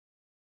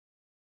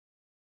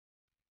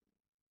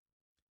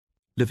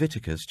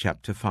Leviticus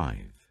chapter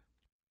 5.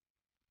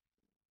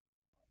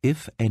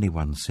 If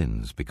anyone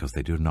sins because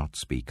they do not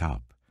speak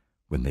up,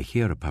 when they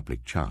hear a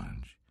public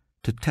charge,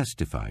 to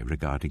testify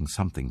regarding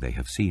something they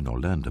have seen or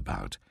learned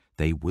about,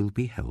 they will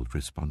be held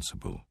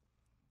responsible.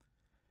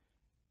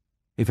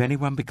 If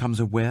anyone becomes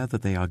aware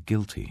that they are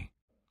guilty,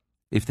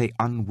 if they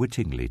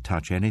unwittingly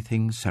touch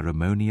anything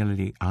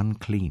ceremonially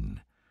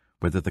unclean,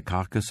 whether the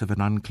carcass of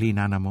an unclean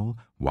animal,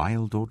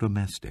 wild or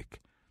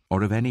domestic,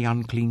 or of any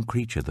unclean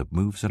creature that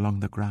moves along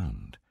the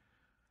ground,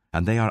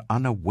 and they are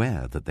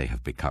unaware that they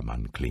have become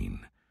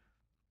unclean,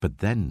 but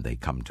then they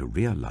come to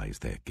realize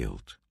their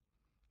guilt,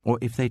 or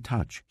if they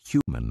touch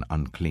human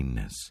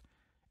uncleanness,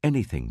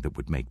 anything that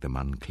would make them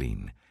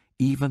unclean,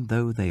 even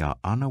though they are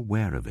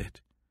unaware of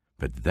it,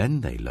 but then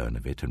they learn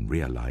of it and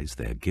realize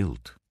their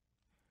guilt.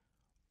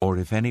 Or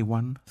if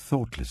anyone,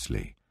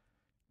 thoughtlessly,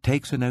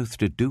 takes an oath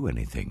to do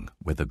anything,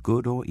 whether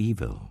good or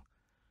evil,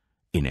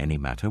 in any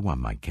matter one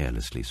might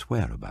carelessly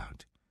swear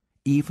about,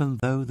 even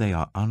though they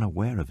are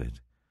unaware of it,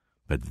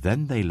 but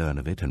then they learn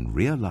of it and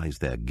realize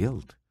their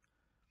guilt.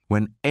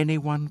 When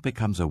anyone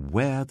becomes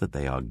aware that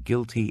they are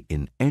guilty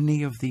in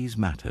any of these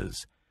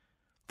matters,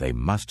 they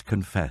must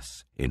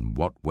confess in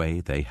what way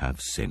they have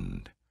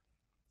sinned.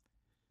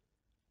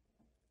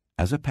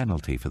 As a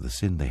penalty for the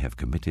sin they have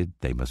committed,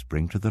 they must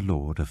bring to the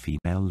Lord a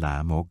female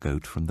lamb or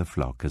goat from the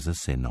flock as a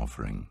sin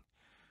offering,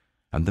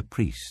 and the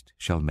priest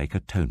shall make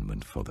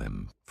atonement for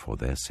them for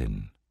their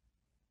sin.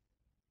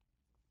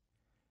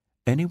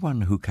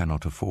 Anyone who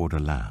cannot afford a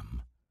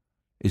lamb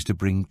is to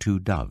bring 2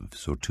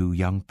 doves or 2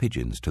 young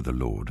pigeons to the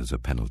Lord as a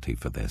penalty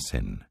for their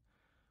sin,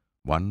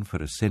 one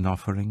for a sin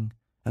offering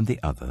and the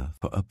other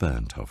for a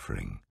burnt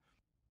offering.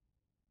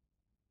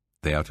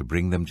 They are to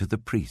bring them to the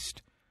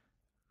priest,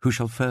 who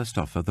shall first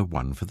offer the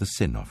one for the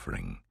sin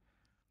offering.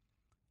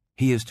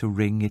 He is to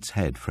wring its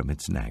head from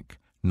its neck,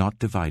 not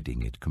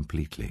dividing it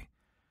completely,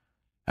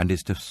 and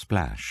is to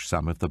splash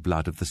some of the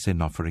blood of the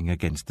sin offering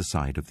against the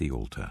side of the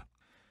altar.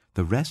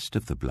 The rest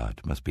of the blood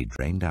must be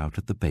drained out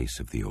at the base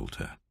of the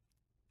altar.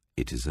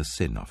 It is a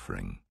sin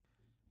offering.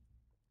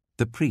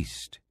 The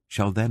priest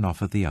shall then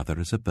offer the other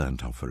as a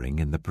burnt offering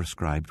in the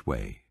prescribed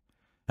way,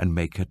 and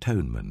make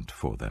atonement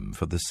for them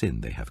for the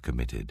sin they have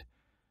committed,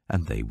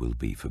 and they will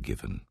be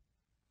forgiven.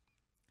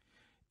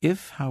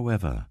 If,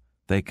 however,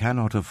 they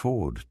cannot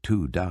afford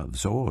 2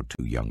 doves or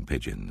 2 young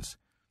pigeons,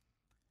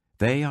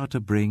 they are to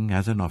bring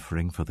as an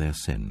offering for their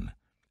sin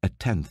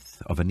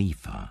 1/10 of an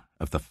ephah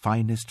of the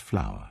finest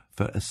flour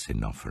for a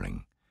sin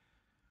offering.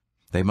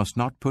 They must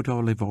not put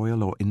olive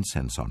oil or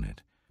incense on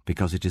it,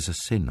 because it is a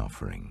sin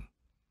offering.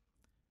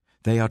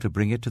 They are to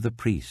bring it to the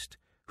priest,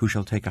 who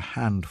shall take a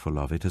handful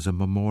of it as a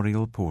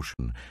memorial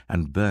portion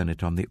and burn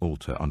it on the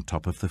altar on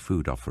top of the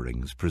food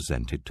offerings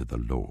presented to the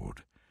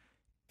Lord.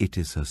 It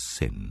is a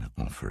sin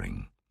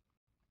offering.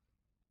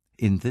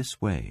 In this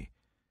way,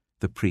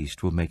 the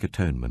priest will make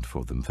atonement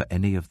for them for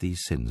any of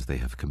these sins they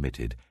have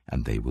committed,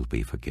 and they will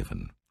be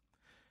forgiven.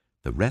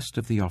 The rest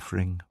of the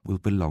offering will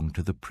belong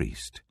to the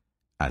priest,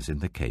 as in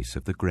the case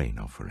of the grain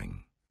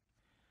offering.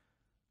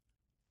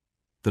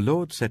 The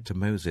Lord said to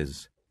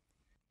Moses,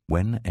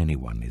 "When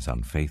anyone is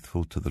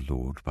unfaithful to the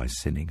Lord by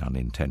sinning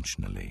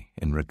unintentionally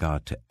in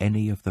regard to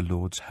any of the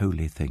Lord's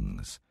holy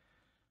things,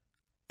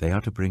 they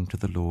are to bring to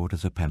the Lord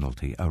as a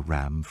penalty a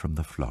ram from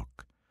the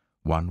flock,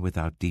 one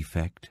without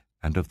defect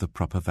and of the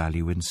proper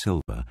value in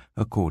silver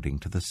according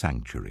to the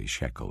sanctuary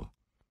shekel.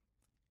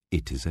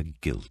 It is a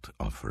guilt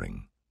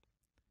offering.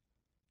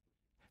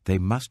 They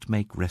must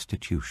make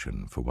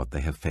restitution for what they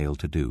have failed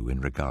to do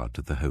in regard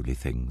to the holy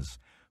things,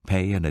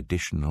 pay an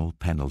additional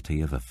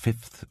penalty of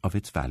 1/5 of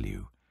its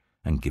value,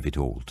 and give it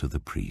all to the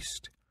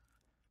priest.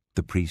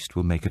 The priest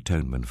will make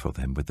atonement for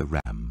them with the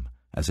ram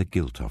as a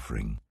guilt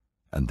offering,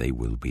 and they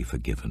will be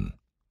forgiven.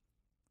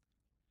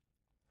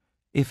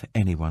 If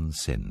anyone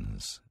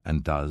sins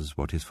and does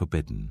what is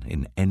forbidden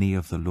in any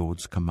of the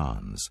Lord's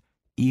commands,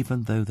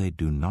 even though they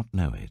do not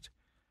know it,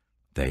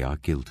 they are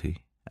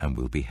guilty and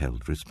will be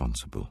held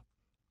responsible.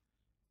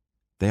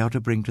 They are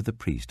to bring to the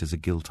priest as a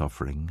guilt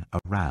offering a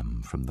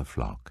ram from the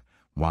flock,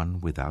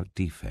 one without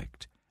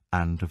defect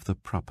and of the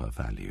proper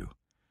value.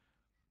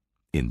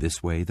 In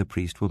this way the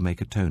priest will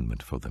make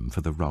atonement for them for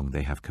the wrong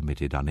they have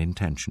committed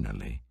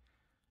unintentionally,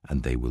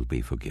 and they will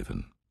be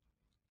forgiven.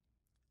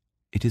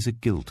 It is a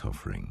guilt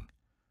offering.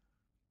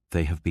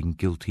 They have been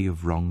guilty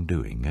of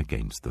wrongdoing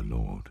against the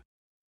Lord.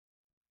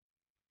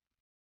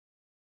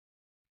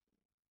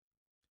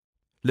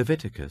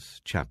 Leviticus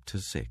chapter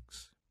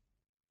 6.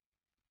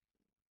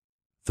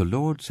 The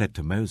Lord said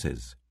to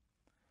Moses,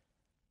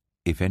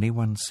 "If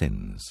anyone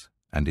sins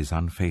and is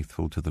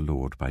unfaithful to the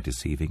Lord by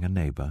deceiving a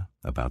neighbor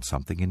about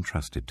something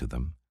entrusted to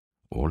them,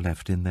 or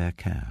left in their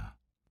care,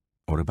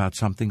 or about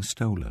something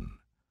stolen,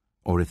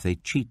 or if they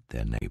cheat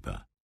their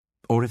neighbor,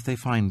 or if they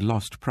find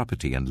lost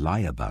property and lie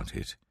about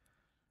it,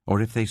 or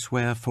if they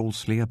swear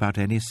falsely about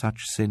any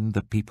such sin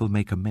that people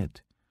may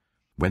commit,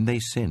 when they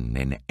sin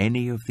in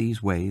any of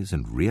these ways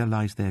and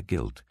realize their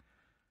guilt,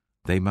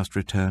 they must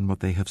return what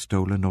they have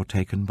stolen or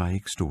taken by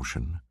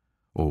extortion,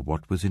 or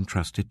what was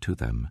entrusted to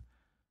them,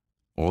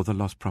 or the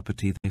lost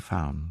property they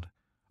found,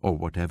 or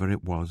whatever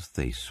it was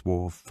they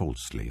swore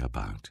falsely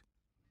about.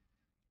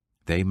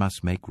 They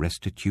must make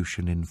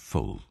restitution in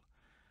full,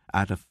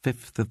 add a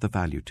fifth of the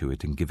value to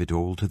it and give it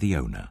all to the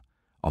owner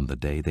on the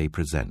day they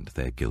present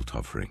their guilt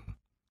offering.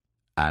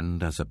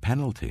 And as a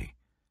penalty,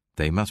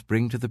 they must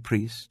bring to the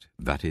priest,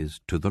 that is,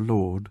 to the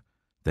Lord,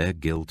 their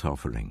guilt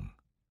offering.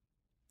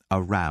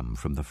 A ram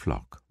from the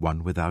flock,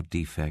 one without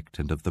defect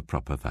and of the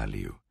proper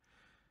value.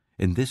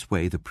 In this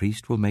way the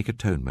priest will make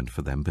atonement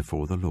for them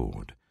before the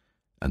Lord,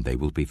 and they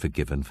will be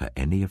forgiven for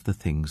any of the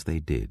things they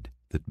did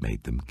that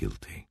made them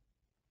guilty.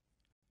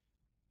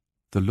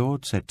 The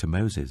Lord said to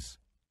Moses,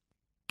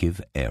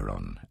 "Give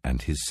Aaron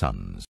and his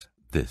sons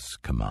this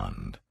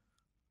command.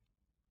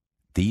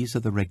 These are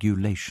the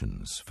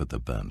regulations for the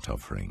burnt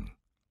offering.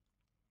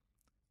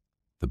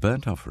 The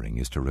burnt offering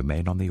is to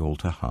remain on the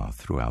altar hearth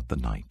throughout the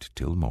night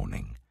till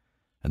morning,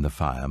 and the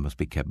fire must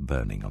be kept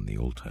burning on the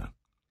altar.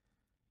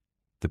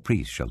 The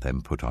priest shall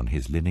then put on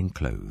his linen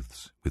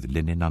clothes with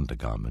linen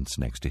undergarments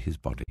next to his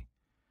body,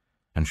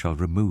 and shall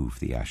remove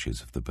the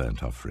ashes of the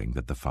burnt offering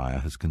that the fire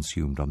has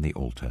consumed on the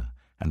altar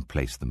and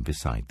place them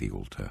beside the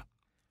altar.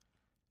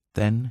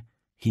 Then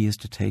he is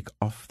to take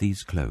off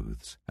these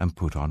clothes and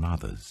put on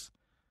others,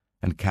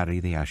 and carry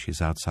the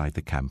ashes outside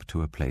the camp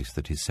to a place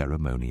that is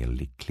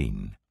ceremonially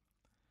clean.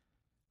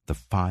 The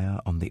fire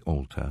on the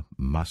altar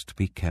must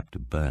be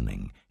kept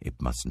burning.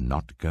 It must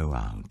not go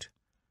out.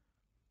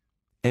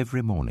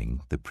 Every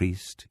morning the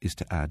priest is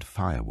to add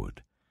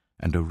firewood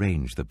and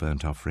arrange the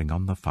burnt offering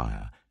on the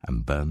fire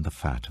and burn the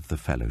fat of the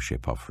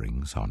fellowship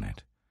offerings on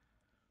it.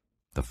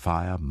 The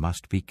fire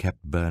must be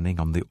kept burning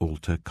on the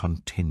altar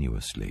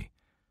continuously.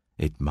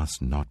 It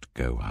must not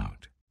go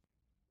out.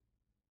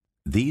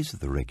 These are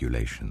the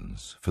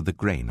regulations for the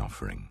grain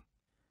offering.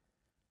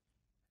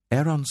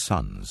 Aaron's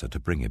sons are to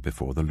bring it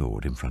before the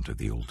Lord in front of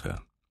the altar.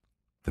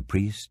 The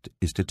priest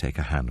is to take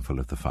a handful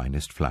of the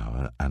finest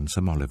flour and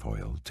some olive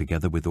oil,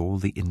 together with all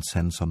the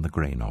incense on the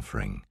grain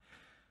offering,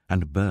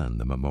 and burn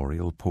the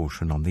memorial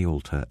portion on the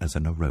altar as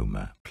an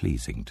aroma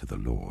pleasing to the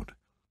Lord.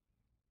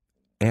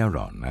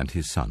 Aaron and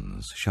his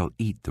sons shall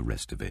eat the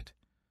rest of it,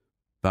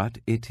 but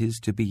it is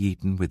to be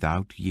eaten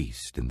without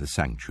yeast in the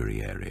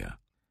sanctuary area.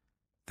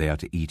 They are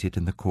to eat it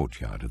in the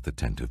courtyard of the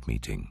tent of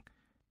meeting.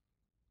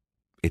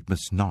 It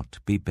must not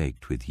be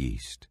baked with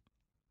yeast.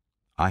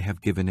 I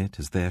have given it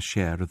as their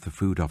share of the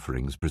food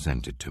offerings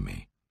presented to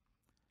me.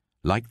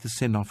 Like the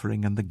sin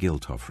offering and the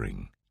guilt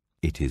offering,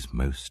 it is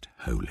most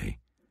holy.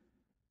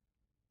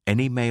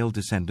 Any male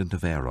descendant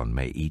of Aaron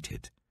may eat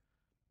it.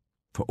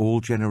 For all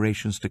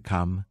generations to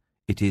come,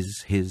 it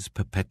is his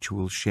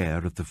perpetual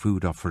share of the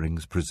food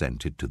offerings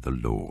presented to the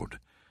Lord.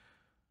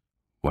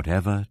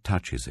 Whatever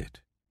touches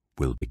it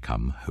will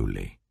become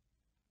holy.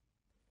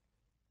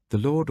 The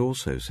Lord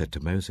also said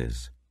to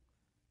Moses,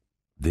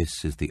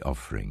 "This is the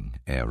offering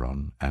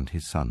Aaron and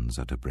his sons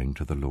are to bring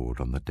to the Lord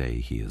on the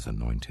day he is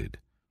anointed.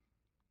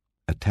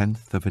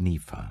 1/10 of an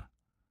ephah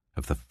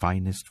of the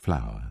finest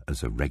flour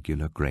as a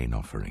regular grain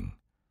offering,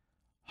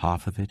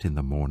 half of it in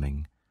the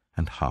morning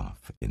and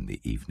half in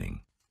the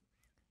evening.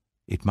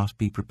 It must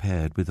be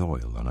prepared with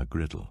oil on a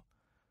griddle.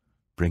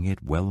 Bring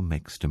it well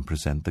mixed and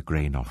present the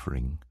grain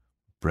offering,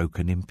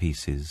 broken in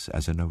pieces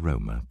as an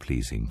aroma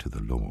pleasing to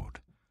the Lord.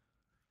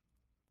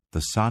 The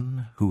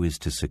son who is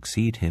to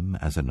succeed him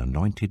as an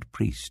anointed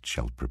priest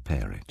shall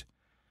prepare it.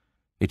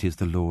 It is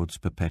the Lord's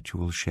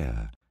perpetual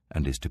share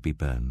and is to be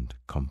burned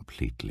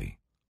completely.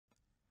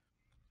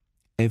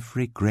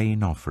 Every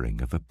grain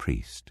offering of a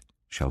priest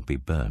shall be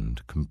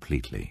burned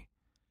completely.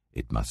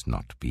 It must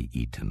not be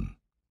eaten."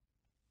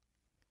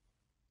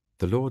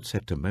 The Lord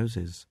said to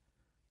Moses,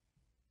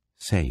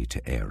 "Say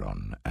to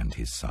Aaron and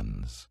his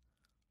sons,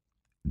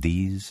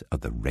 these are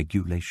the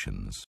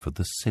regulations for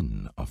the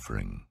sin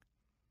offering.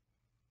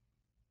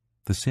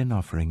 The sin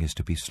offering is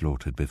to be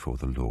slaughtered before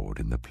the Lord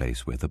in the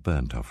place where the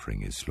burnt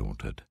offering is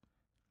slaughtered.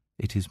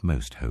 It is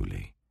most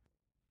holy.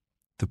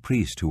 The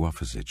priest who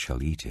offers it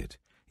shall eat it.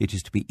 It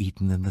is to be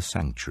eaten in the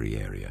sanctuary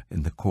area,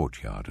 in the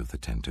courtyard of the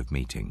tent of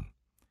meeting.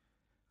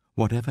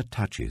 Whatever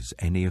touches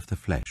any of the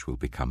flesh will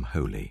become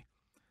holy,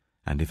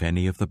 and if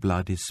any of the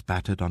blood is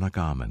spattered on a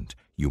garment,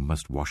 you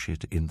must wash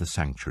it in the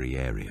sanctuary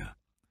area.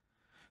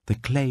 The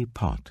clay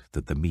pot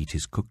that the meat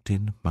is cooked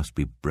in must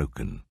be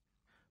broken,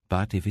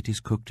 but if it is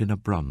cooked in a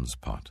bronze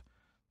pot,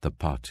 the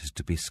pot is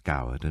to be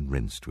scoured and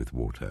rinsed with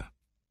water.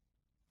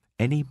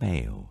 Any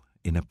male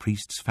in a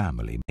priest's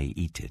family may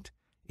eat it.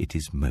 It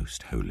is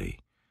most holy.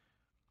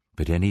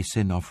 But any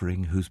sin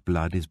offering whose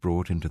blood is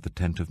brought into the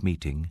tent of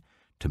meeting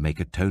to make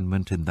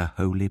atonement in the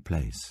holy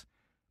place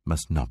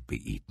must not be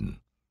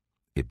eaten.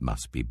 It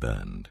must be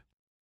burned."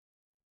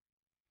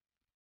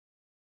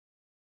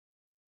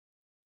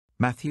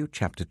 Matthew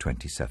chapter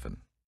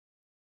 27.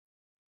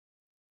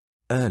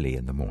 Early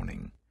in the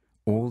morning,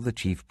 all the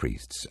chief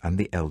priests and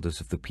the elders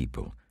of the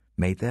people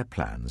made their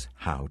plans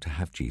how to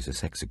have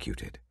Jesus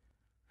executed.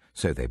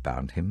 So they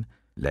bound him,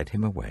 led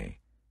him away,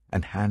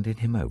 and handed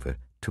him over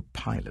to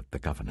Pilate the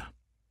governor.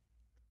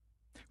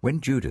 When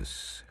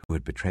Judas, who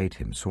had betrayed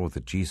him, saw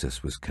that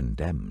Jesus was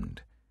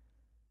condemned,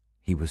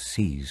 he was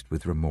seized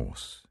with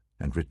remorse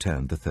and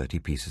returned the 30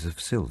 pieces of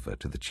silver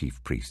to the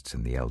chief priests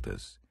and the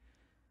elders.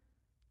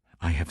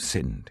 "I have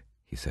sinned,"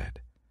 he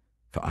said,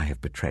 "for I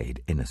have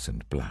betrayed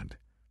innocent blood."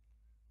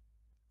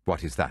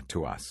 "What is that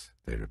to us?"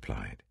 they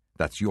replied.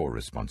 "That's your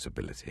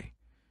responsibility."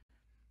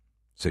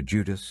 So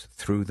Judas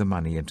threw the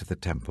money into the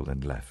temple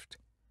and left.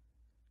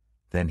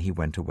 Then he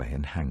went away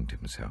and hanged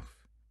himself.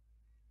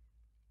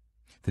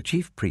 The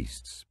chief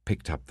priests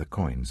picked up the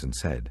coins and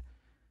said,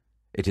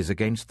 "It is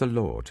against the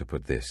law to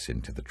put this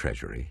into the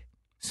treasury,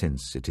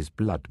 since it is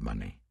blood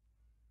money."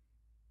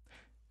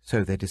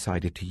 So they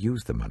decided to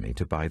use the money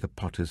to buy the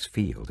potter's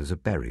field as a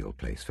burial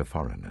place for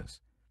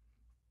foreigners.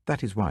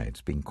 That is why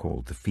it's been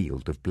called the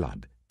Field of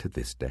Blood to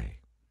this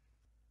day.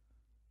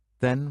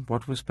 Then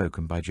what was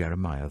spoken by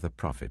Jeremiah the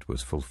prophet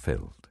was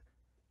fulfilled.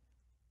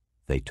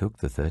 They took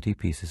the 30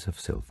 pieces of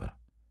silver,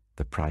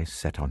 the price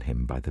set on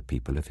him by the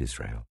people of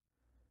Israel,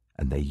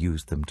 and they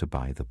used them to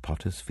buy the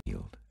potter's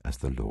field as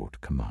the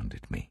Lord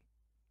commanded me.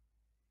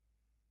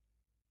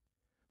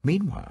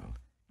 Meanwhile,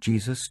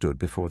 Jesus stood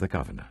before the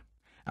governor,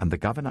 and the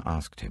governor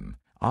asked him,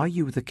 "Are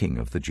you the king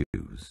of the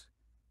Jews?"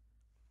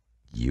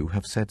 "You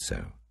have said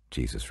so,"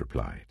 Jesus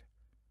replied.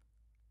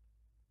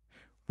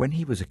 When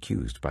he was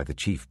accused by the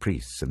chief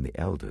priests and the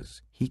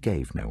elders, he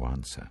gave no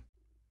answer.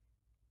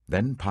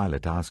 Then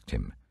Pilate asked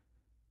him,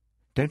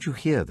 "Don't you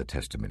hear the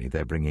testimony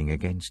they're bringing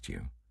against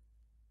you?"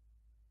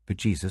 But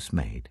Jesus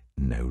made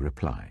no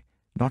reply,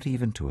 not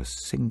even to a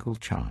single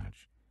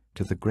charge,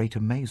 to the great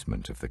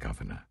amazement of the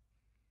governor.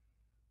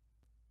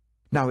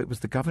 Now it was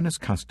the governor's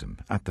custom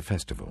at the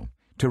festival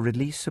to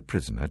release a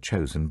prisoner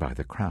chosen by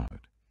the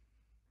crowd.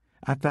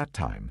 At that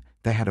time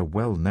they had a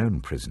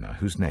well-known prisoner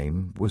whose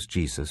name was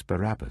Jesus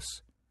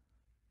Barabbas.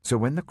 So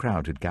when the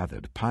crowd had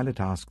gathered, Pilate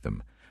asked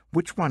them,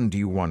 "Which one do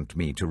you want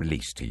me to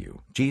release to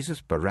you,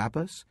 Jesus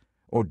Barabbas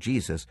or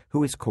Jesus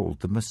who is called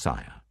the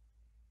Messiah?"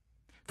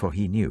 For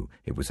he knew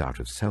it was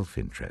out of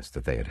self-interest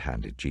that they had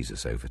handed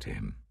Jesus over to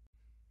him.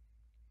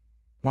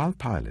 While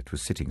Pilate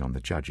was sitting on the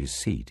judge's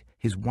seat,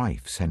 his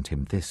wife sent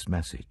him this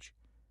message: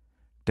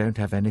 "Don't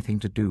have anything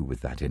to do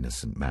with that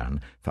innocent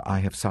man, for I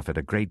have suffered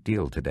a great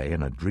deal today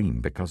in a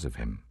dream because of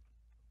him."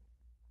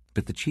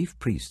 But the chief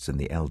priests and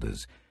the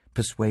elders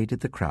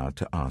persuaded the crowd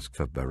to ask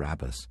for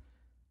Barabbas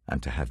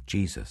and to have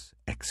Jesus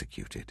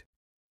executed.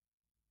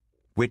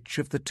 "Which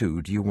of the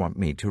two do you want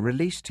me to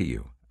release to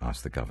you?"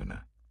 asked the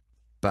governor.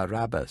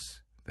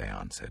 "Barabbas," they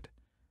answered.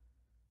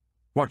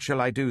 "What shall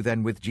I do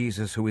then with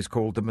Jesus who is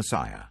called the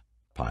Messiah?"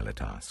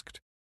 Pilate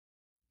asked.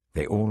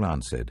 They all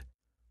answered,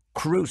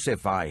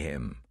 "Crucify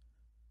him."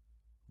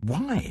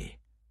 "Why?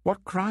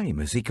 What crime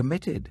has he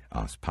committed?"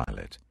 asked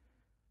Pilate.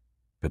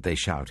 But they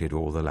shouted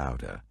all the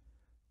louder,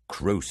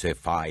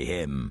 "Crucify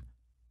him!"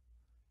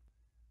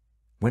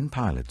 When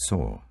Pilate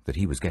saw that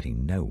he was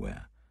getting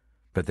nowhere,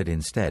 but that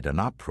instead an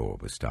uproar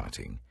was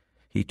starting,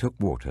 he took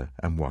water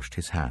and washed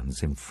his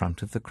hands in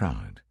front of the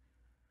crowd.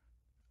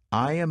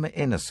 "I am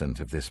innocent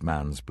of this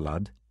man's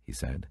blood," he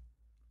said.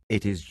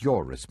 "It is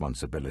your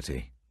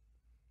responsibility."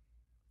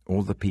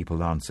 All the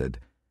people answered,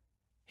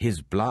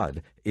 "His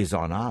blood is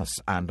on us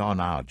and on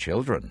our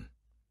children."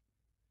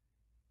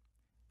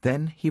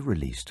 Then he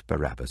released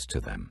Barabbas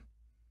to them,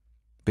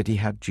 but he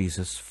had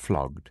Jesus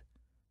flogged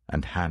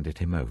and handed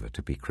him over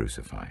to be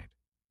crucified.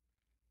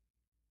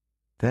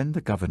 Then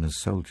the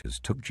governor's soldiers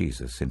took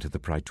Jesus into the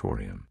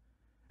praetorium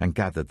and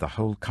gathered the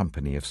whole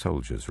company of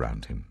soldiers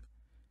round him.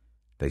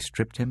 They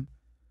stripped him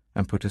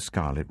and put a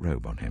scarlet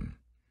robe on him,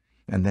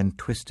 and then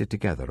twisted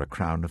together a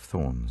crown of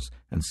thorns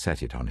and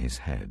set it on his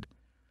head.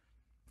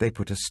 They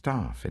put a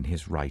staff in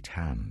his right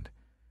hand.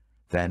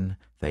 Then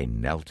they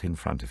knelt in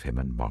front of him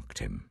and mocked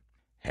him.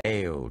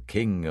 "Hail,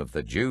 King of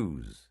the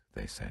Jews!"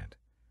 they said.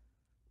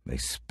 They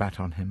spat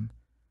on him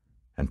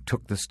and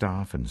took the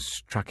staff and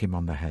struck him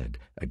on the head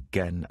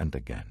again and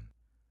again.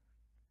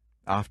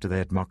 After they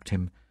had mocked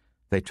him,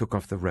 they took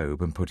off the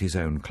robe and put his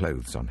own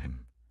clothes on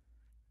him.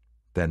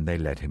 Then they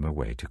led him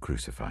away to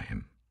crucify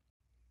him.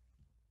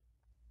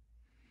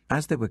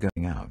 As they were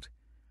going out,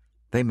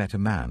 they met a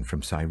man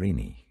from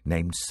Cyrene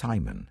named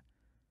Simon,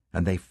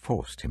 and they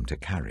forced him to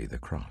carry the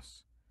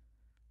cross.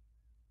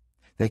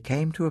 They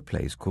came to a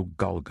place called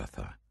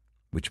Golgotha,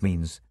 which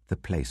means the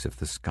place of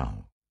the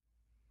skull.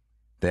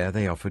 There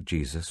they offered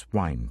Jesus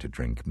wine to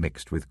drink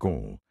mixed with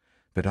gall,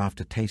 but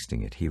after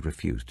tasting it he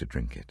refused to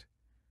drink it.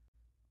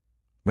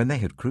 When they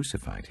had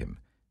crucified him,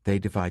 they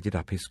divided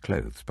up his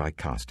clothes by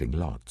casting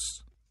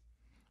lots,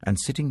 and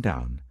sitting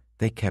down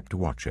they kept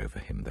watch over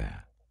him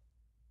there.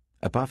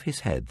 Above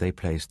his head they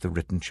placed the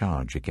written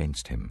charge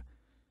against him: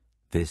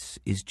 "This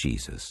is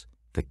Jesus,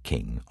 the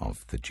King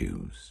of the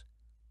Jews."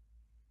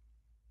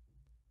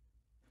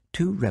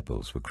 2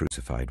 rebels were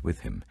crucified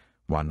with him,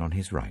 one on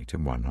his right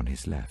and one on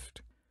his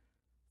left.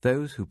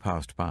 Those who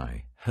passed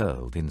by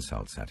hurled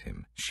insults at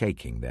him,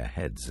 shaking their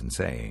heads and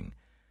saying,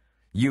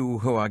 "You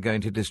who are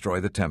going to destroy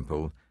the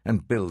temple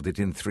and build it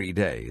in 3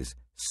 days,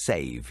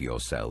 save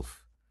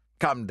yourself.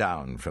 Come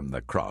down from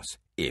the cross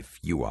if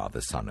you are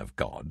the Son of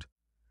God."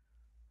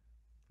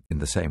 In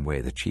the same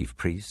way the chief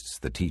priests,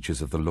 the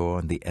teachers of the law,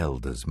 and the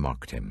elders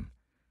mocked him.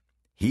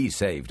 "He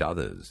saved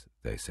others,"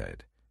 they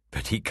said,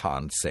 "but he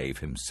can't save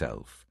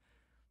himself.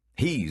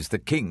 He's the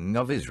King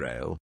of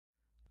Israel.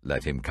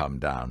 Let him come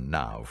down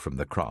now from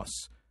the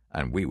cross,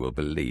 and we will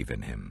believe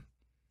in him.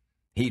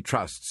 He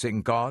trusts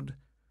in God.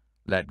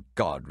 Let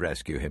God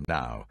rescue him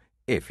now,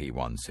 if he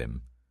wants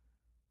him.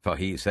 For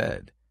he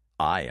said,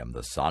 'I am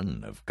the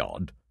Son of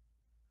God.'"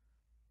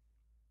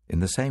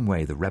 In the same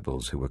way the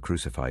rebels who were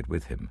crucified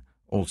with him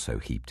also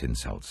heaped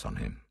insults on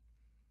him.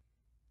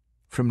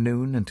 From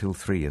noon until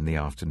 3 in the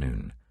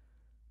afternoon,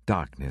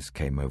 darkness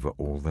came over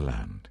all the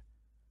land.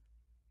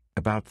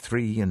 About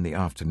 3 in the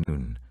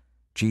afternoon,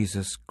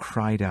 Jesus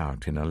cried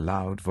out in a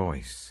loud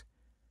voice,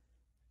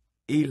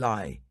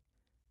 "Eli,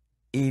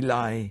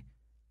 Eli,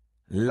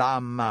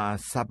 lama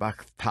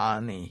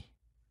sabachthani,"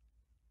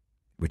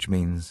 which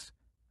means,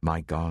 my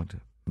God,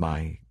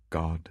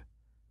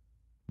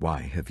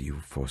 why have you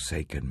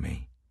forsaken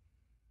me?"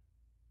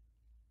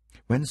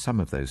 When some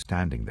of those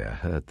standing there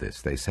heard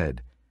this, they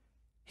said,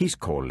 "He's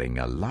calling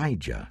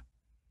Elijah."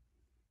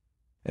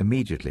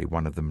 Immediately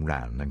one of them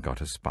ran and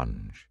got a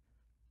sponge.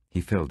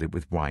 He filled it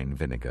with wine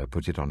vinegar,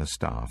 put it on a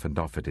staff, and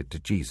offered it to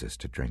Jesus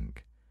to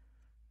drink.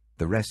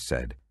 The rest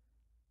said,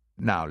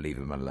 "Now leave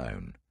him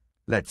alone.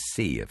 Let's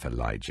see if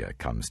Elijah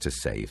comes to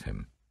save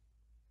him."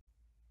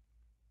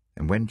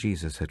 And when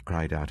Jesus had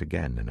cried out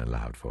again in a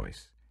loud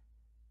voice,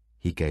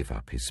 he gave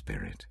up his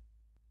spirit.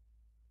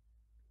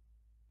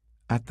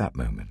 At that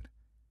moment,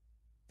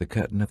 the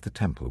curtain of the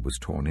temple was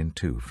torn in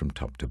two from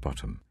top to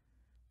bottom.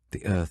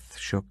 The earth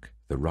shook,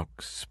 the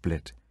rocks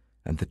split,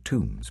 and the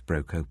tombs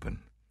broke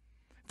open.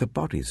 The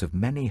bodies of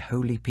many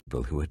holy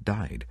people who had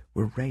died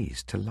were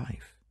raised to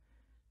life.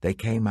 They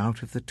came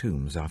out of the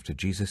tombs after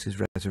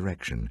Jesus'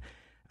 resurrection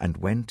and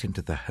went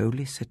into the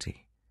holy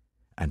city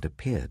and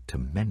appeared to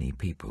many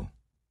people.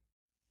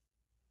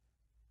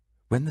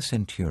 When the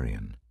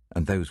centurion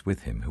and those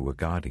with him who were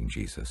guarding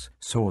Jesus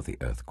saw the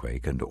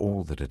earthquake and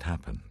all that had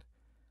happened,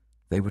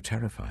 they were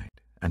terrified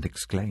and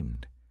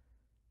exclaimed,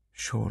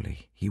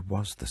 "Surely he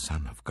was the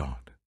Son of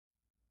God."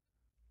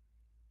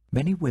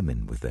 Many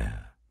women were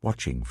there,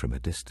 watching from a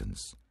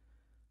distance.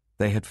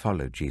 They had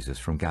followed Jesus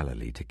from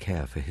Galilee to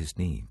care for his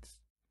needs.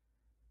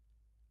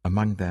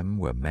 Among them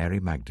were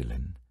Mary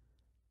Magdalene,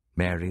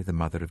 Mary the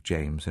mother of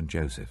James and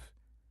Joseph,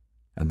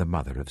 and the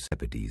mother of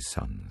Zebedee's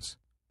sons.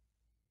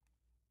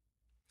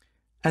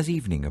 As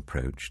evening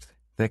approached,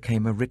 there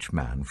came a rich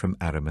man from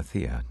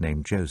Arimathea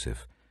named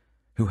Joseph,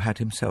 who had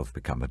himself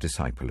become a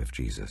disciple of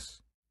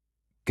Jesus.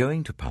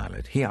 Going to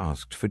Pilate, he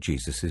asked for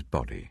Jesus'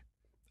 body,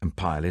 and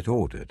Pilate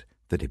ordered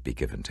that it be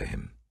given to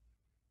him.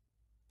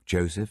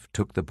 Joseph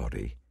took the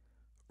body,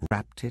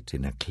 wrapped it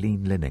in a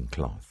clean linen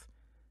cloth,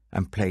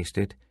 and placed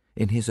it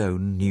in his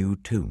own new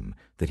tomb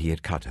that he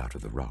had cut out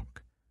of the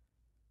rock.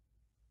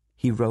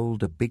 He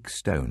rolled a big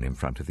stone in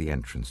front of the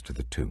entrance to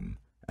the tomb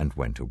and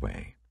went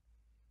away.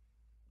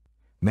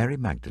 Mary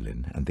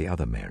Magdalene and the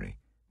other Mary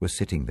were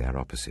sitting there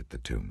opposite the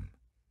tomb.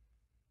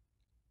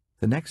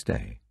 The next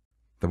day,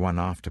 the one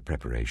after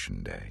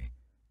Preparation Day,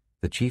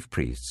 the chief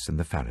priests and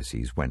the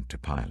Pharisees went to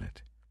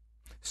Pilate.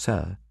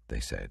 "Sir,"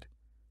 they said,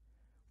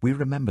 "we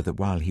remember that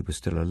while he was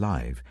still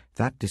alive,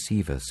 that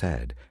deceiver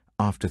said,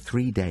 'After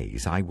 3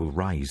 days I will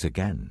rise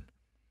again.'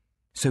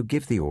 So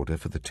give the order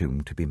for the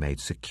tomb to be made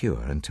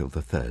secure until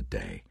the 3rd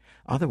day.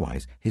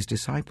 Otherwise his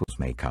disciples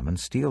may come and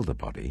steal the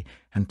body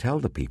and tell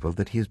the people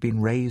that he has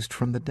been raised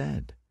from the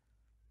dead.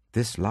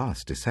 This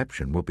last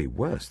deception will be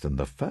worse than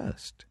the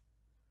first."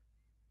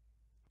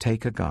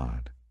 "Take a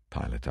guard,"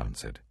 Pilate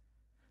answered.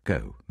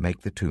 "Go,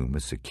 make the tomb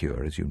as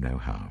secure as you know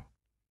how."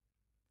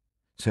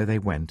 So they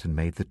went and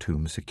made the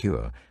tomb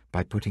secure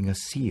by putting a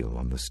seal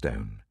on the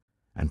stone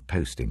and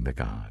posting the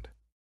guard.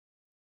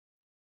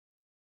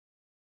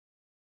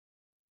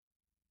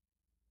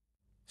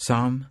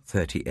 Psalm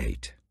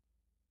 38.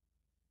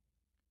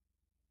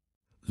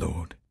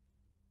 Lord,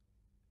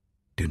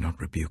 do not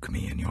rebuke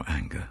me in your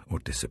anger or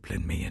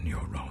discipline me in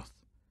your wrath.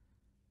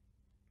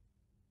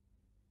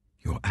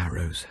 Your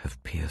arrows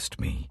have pierced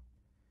me,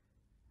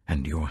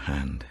 and your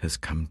hand has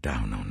come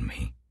down on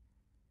me.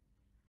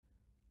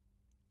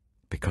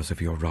 Because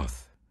of your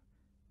wrath,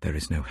 there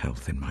is no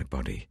health in my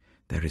body.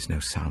 There is no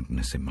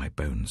soundness in my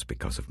bones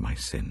because of my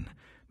sin.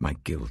 My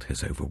guilt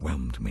has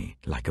overwhelmed me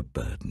like a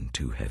burden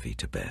too heavy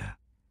to bear.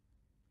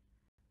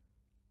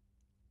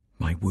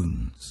 My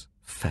wounds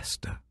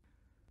fester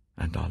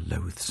and are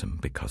loathsome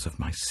because of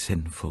my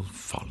sinful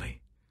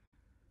folly.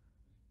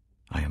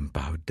 I am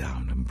bowed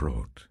down and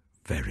brought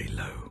very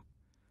low.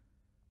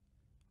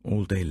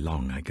 All day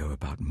long I go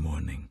about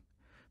mourning.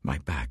 My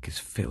back is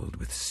filled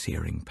with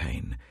searing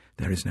pain.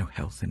 There is no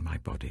health in my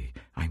body.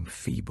 I am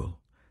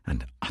feeble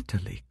and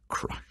utterly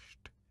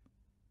crushed.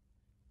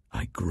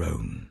 I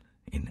groan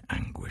in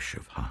anguish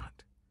of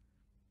heart.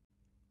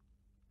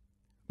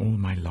 All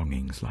my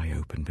longings lie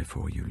open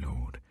before you,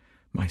 Lord.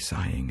 My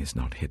sighing is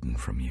not hidden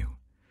from you.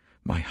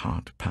 My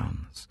heart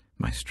pounds,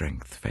 my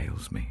strength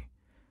fails me.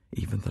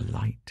 Even the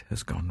light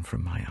has gone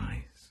from my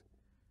eyes.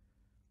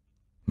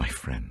 My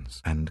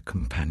friends and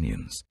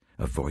companions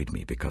avoid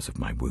me because of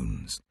my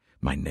wounds.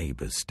 My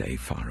neighbors stay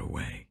far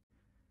away.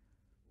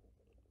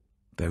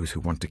 Those who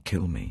want to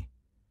kill me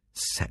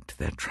set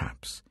their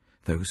traps.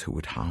 Those who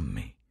would harm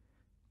me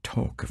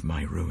talk of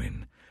my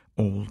ruin.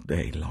 All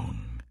day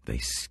long they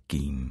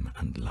scheme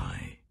and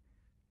lie.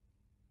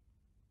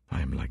 I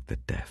am like the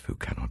deaf who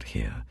cannot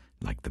hear,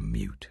 like the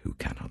mute who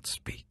cannot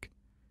speak.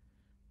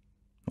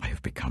 I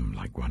have become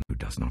like one who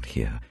does not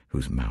hear,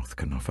 whose mouth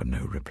can offer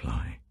no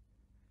reply.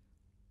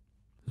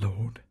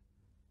 Lord,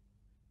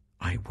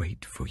 I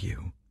wait for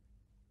you.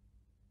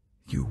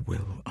 You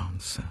will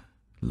answer,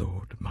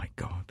 Lord my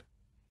God.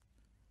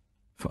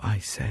 For I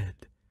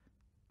said,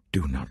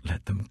 do not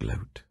let them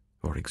gloat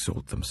or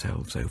exalt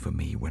themselves over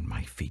me when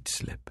my feet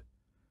slip.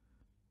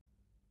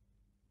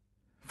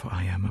 For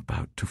I am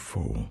about to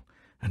fall,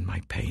 and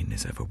my pain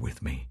is ever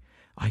with me.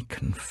 I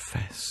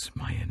confess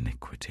my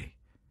iniquity.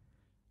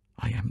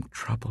 I am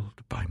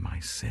troubled by my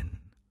sin.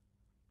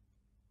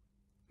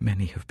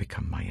 Many have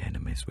become my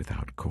enemies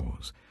without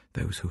cause.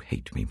 Those who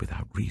hate me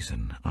without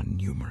reason are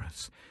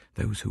numerous.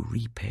 Those who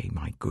repay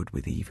my good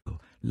with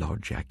evil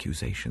lodge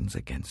accusations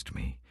against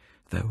me,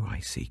 though I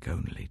seek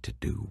only to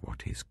do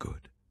what is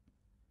good.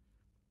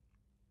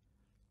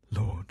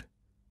 Lord,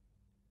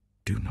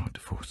 do not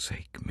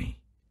forsake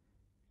me.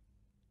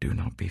 Do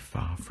not be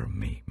far from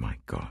me, my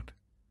God.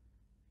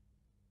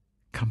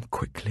 Come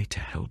quickly to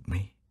help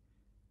me,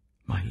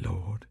 my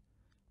Lord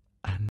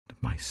and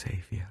my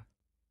Saviour.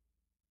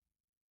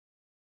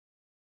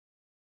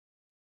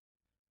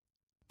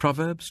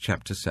 Proverbs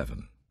chapter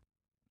 7.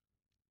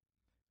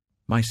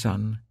 My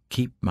son,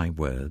 keep my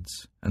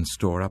words and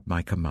store up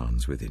my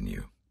commands within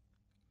you.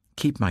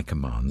 Keep my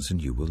commands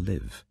and you will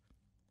live.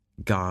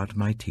 Guard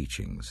my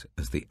teachings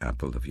as the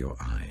apple of your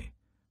eye.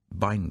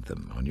 Bind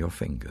them on your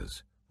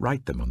fingers.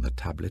 Write them on the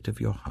tablet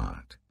of your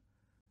heart.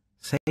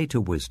 Say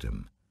to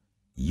wisdom,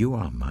 you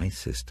are my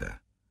sister,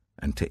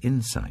 and to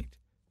insight,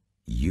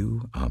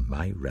 you are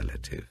my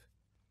relative.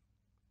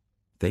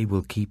 They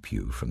will keep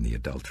you from the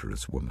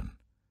adulterous woman,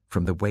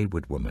 from the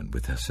wayward woman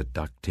with her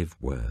seductive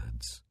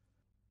words.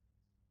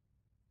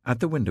 At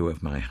the window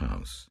of my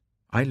house,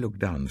 I looked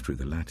down through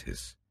the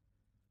lattice.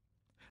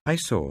 I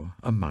saw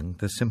among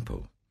the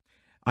simple.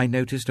 I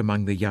noticed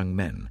among the young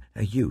men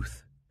a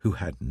youth who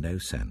had no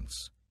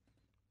sense.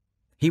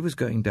 He was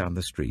going down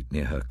the street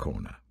near her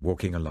corner,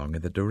 walking along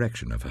in the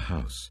direction of her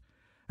house,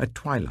 at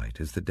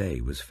twilight as the day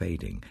was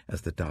fading,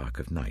 as the dark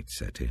of night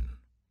set in.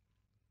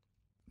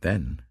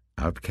 Then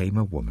out came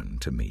a woman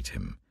to meet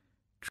him,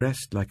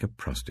 dressed like a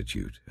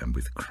prostitute and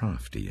with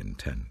crafty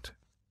intent.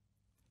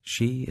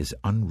 She is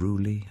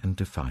unruly and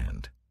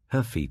defiant.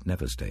 Her feet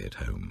never stay at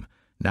home.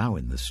 Now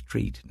in the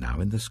street, now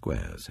in the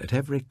squares, at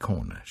every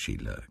corner she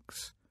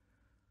lurks.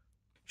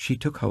 She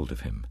took hold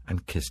of him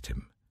and kissed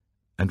him,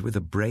 and with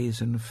a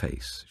brazen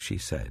face she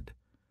said,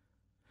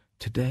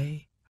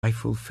 Today I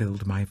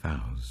fulfilled my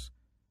vows,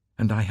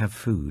 and I have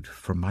food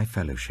from my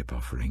fellowship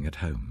offering at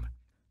home.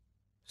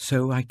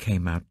 So I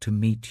came out to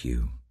meet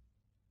you.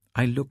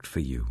 I looked for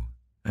you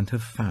and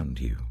have found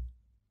you.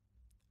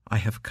 I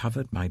have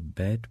covered my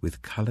bed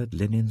with colored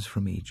linens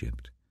from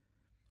Egypt.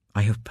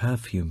 I have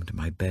perfumed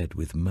my bed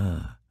with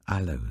myrrh,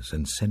 aloes,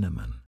 and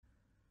cinnamon.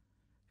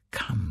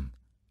 Come,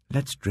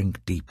 let's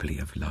drink deeply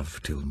of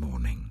love till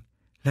morning.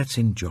 Let's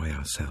enjoy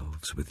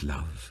ourselves with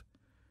love.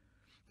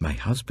 My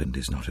husband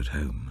is not at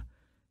home.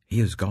 He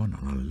has gone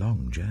on a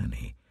long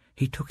journey.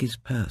 He took his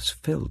purse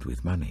filled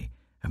with money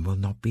and will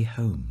not be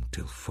home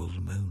till full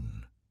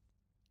moon.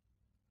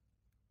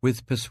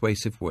 With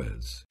persuasive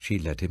words she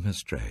led him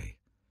astray.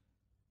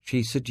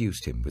 She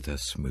seduced him with her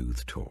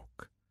smooth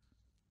talk.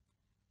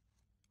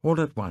 All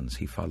at once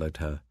he followed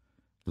her,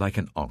 like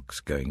an ox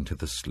going to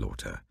the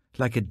slaughter,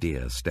 like a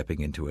deer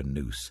stepping into a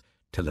noose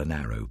till an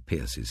arrow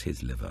pierces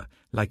his liver,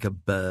 like a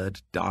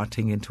bird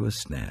darting into a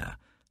snare,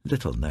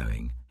 little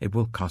knowing it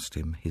will cost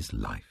him his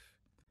life.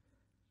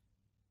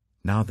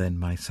 Now then,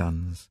 my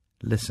sons,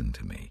 listen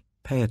to me.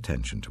 Pay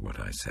attention to what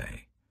I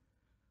say.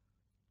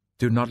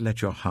 Do not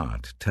let your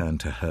heart turn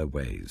to her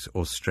ways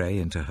or stray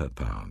into her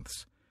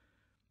paths.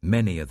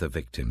 Many are the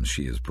victims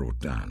she has brought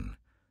down.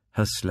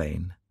 Her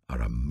slain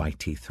are a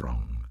mighty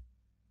throng.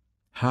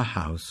 Her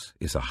house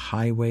is a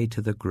highway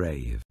to the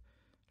grave,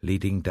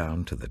 leading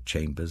down to the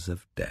chambers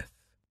of death.